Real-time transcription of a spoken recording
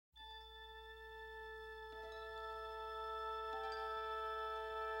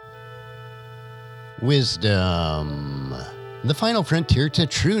Wisdom, the final frontier to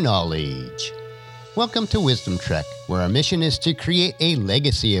true knowledge. Welcome to Wisdom Trek, where our mission is to create a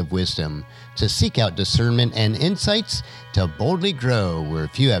legacy of wisdom, to seek out discernment and insights, to boldly grow where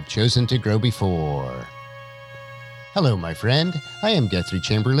few have chosen to grow before. Hello, my friend. I am Guthrie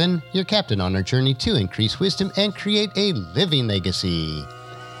Chamberlain, your captain on our journey to increase wisdom and create a living legacy.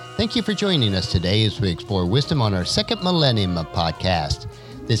 Thank you for joining us today as we explore wisdom on our second millennium of podcast.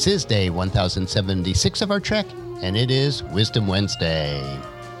 This is day 1076 of our trek, and it is Wisdom Wednesday.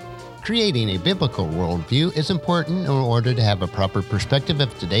 Creating a biblical worldview is important in order to have a proper perspective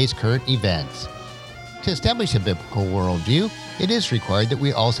of today's current events. To establish a biblical worldview, it is required that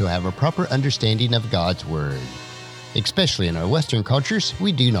we also have a proper understanding of God's Word. Especially in our Western cultures,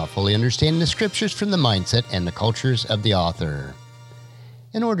 we do not fully understand the Scriptures from the mindset and the cultures of the author.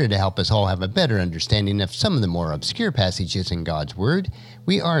 In order to help us all have a better understanding of some of the more obscure passages in God's Word,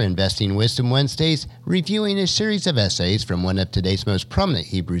 we are investing Wisdom Wednesdays reviewing a series of essays from one of today's most prominent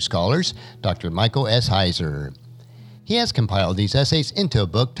Hebrew scholars, Dr. Michael S. Heiser. He has compiled these essays into a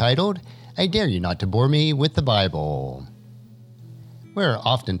book titled, I Dare You Not to Bore Me with the Bible. We are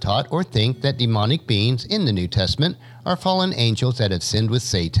often taught or think that demonic beings in the New Testament are fallen angels that have sinned with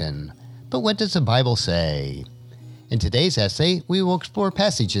Satan. But what does the Bible say? In today's essay, we will explore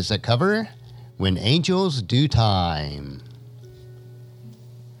passages that cover When Angels Do Time.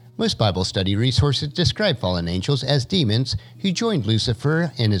 Most Bible study resources describe fallen angels as demons who joined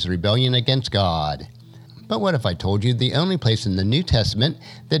Lucifer in his rebellion against God. But what if I told you the only place in the New Testament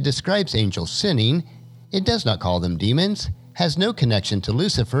that describes angels sinning, it does not call them demons, has no connection to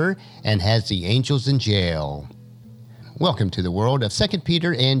Lucifer, and has the angels in jail? Welcome to the world of 2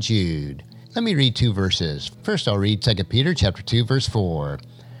 Peter and Jude. Let me read two verses. First, I'll read 2 Peter chapter 2, verse 4.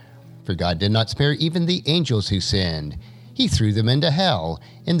 For God did not spare even the angels who sinned. He threw them into hell,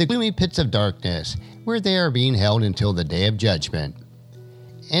 in the gloomy pits of darkness, where they are being held until the day of judgment.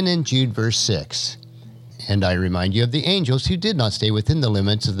 And in Jude, verse 6. And I remind you of the angels who did not stay within the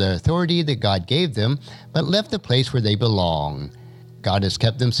limits of the authority that God gave them, but left the place where they belong. God has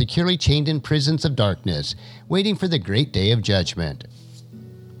kept them securely chained in prisons of darkness, waiting for the great day of judgment.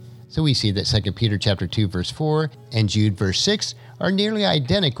 So we see that 2 Peter chapter 2, verse 4 and Jude verse 6 are nearly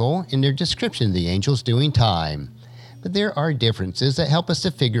identical in their description of the angels doing time. But there are differences that help us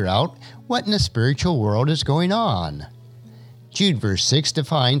to figure out what in the spiritual world is going on. Jude verse 6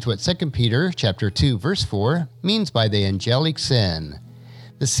 defines what 2 Peter chapter 2, verse 4 means by the angelic sin.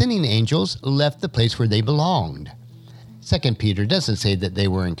 The sinning angels left the place where they belonged. 2 Peter doesn't say that they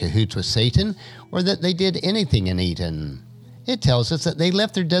were in cahoots with Satan or that they did anything in Eden. It tells us that they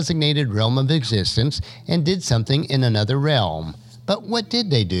left their designated realm of existence and did something in another realm. But what did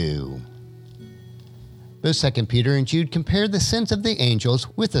they do? Both 2 Peter and Jude compare the sins of the angels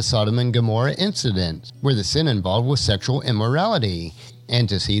with the Sodom and Gomorrah incident, where the sin involved was sexual immorality. And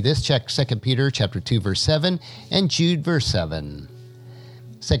to see this, check 2 Peter chapter 2, verse 7 and Jude verse 7.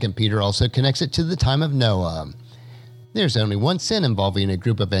 2 Peter also connects it to the time of Noah. There's only one sin involving a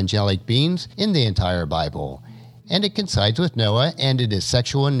group of angelic beings in the entire Bible, and it coincides with Noah, and it is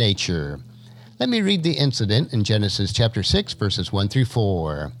sexual in nature. Let me read the incident in Genesis chapter 6, verses 1 through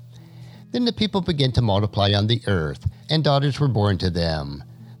 4. Then the people began to multiply on the earth, and daughters were born to them.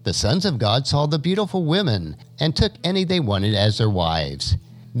 The sons of God saw the beautiful women, and took any they wanted as their wives.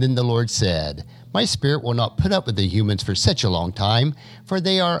 Then the Lord said, My spirit will not put up with the humans for such a long time, for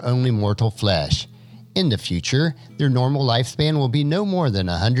they are only mortal flesh. In the future, their normal lifespan will be no more than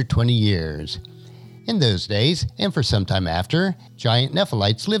 120 years. In those days, and for some time after, giant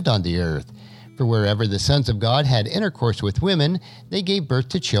Nephilites lived on the earth. For wherever the sons of God had intercourse with women, they gave birth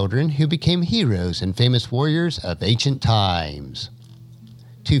to children who became heroes and famous warriors of ancient times.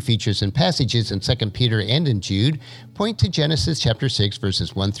 Two features and passages in 2 Peter and in Jude point to Genesis chapter 6,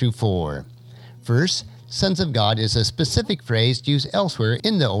 verses 1 through 4. First, sons of God is a specific phrase used elsewhere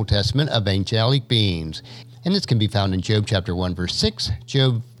in the Old Testament of angelic beings, and this can be found in Job chapter 1, verse 6,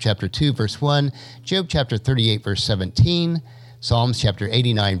 Job chapter 2, verse 1, Job chapter 38, verse 17, Psalms chapter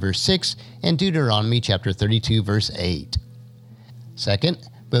 89, verse 6, and Deuteronomy chapter 32, verse 8. Second,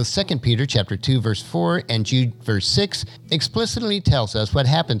 both 2 Peter chapter 2, verse 4 and Jude verse 6 explicitly tells us what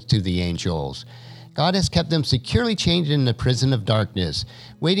happens to the angels. God has kept them securely chained in the prison of darkness,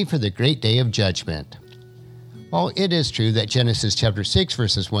 waiting for the great day of judgment. While it is true that Genesis chapter 6,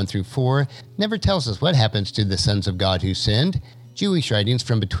 verses 1 through 4 never tells us what happens to the sons of God who sinned, Jewish writings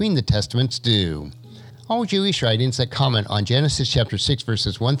from between the Testaments do. All Jewish writings that comment on Genesis chapter 6,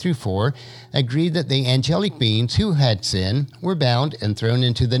 verses 1 through 4 agree that the angelic beings who had sinned were bound and thrown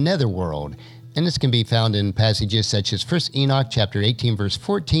into the netherworld, And this can be found in passages such as 1 Enoch chapter 18 verse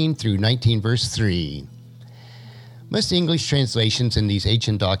 14 through 19 verse 3. Most English translations in these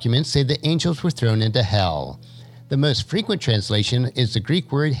ancient documents say that angels were thrown into hell. The most frequent translation is the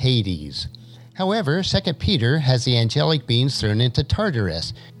Greek word Hades. However, 2 Peter has the angelic beings thrown into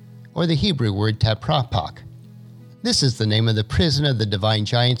Tartarus, or the Hebrew word Taprapach. This is the name of the prison of the divine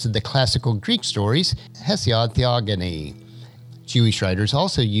giants of the classical Greek stories, Hesiod Theogony. Jewish writers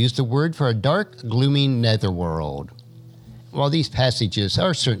also use the word for a dark, gloomy netherworld. While these passages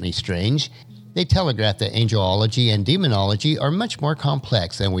are certainly strange, they telegraph that angelology and demonology are much more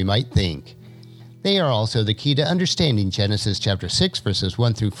complex than we might think. They are also the key to understanding Genesis chapter 6 verses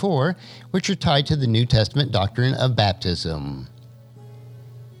 1 through 4, which are tied to the New Testament doctrine of baptism.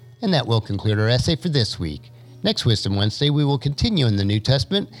 And that will conclude our essay for this week. Next Wisdom Wednesday, we will continue in the New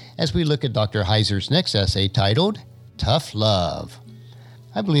Testament as we look at Dr. Heiser's next essay titled Tough Love.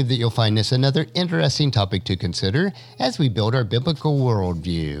 I believe that you'll find this another interesting topic to consider as we build our biblical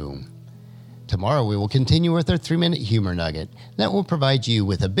worldview. Tomorrow we will continue with our 3-minute humor nugget that will provide you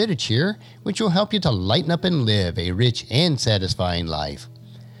with a bit of cheer, which will help you to lighten up and live a rich and satisfying life.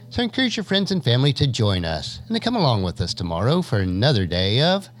 So encourage your friends and family to join us and to come along with us tomorrow for another day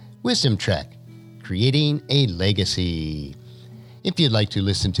of Wisdom Trek, Creating a Legacy. If you'd like to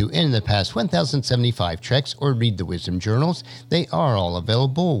listen to any of the past 1075 treks or read the Wisdom Journals, they are all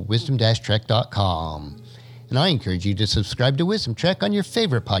available at wisdom-trek.com. And I encourage you to subscribe to Wisdom Trek on your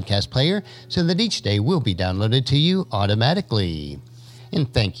favorite podcast player so that each day will be downloaded to you automatically.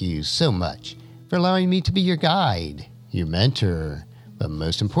 And thank you so much for allowing me to be your guide, your mentor, but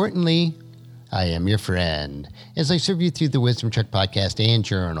most importantly, I am your friend as I serve you through the Wisdom Trek podcast and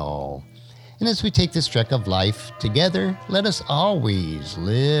journal. And as we take this trek of life together, let us always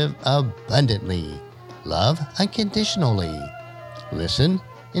live abundantly, love unconditionally, listen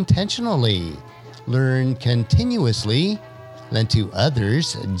intentionally, learn continuously, lend to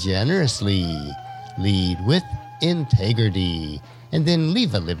others generously, lead with integrity, and then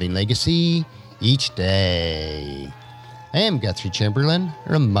leave a living legacy each day. I am Guthrie Chamberlain,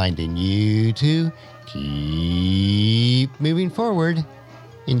 reminding you to keep moving forward.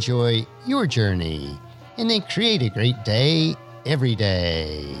 Enjoy your journey, and then create a great day every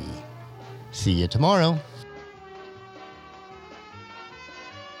day. See you tomorrow.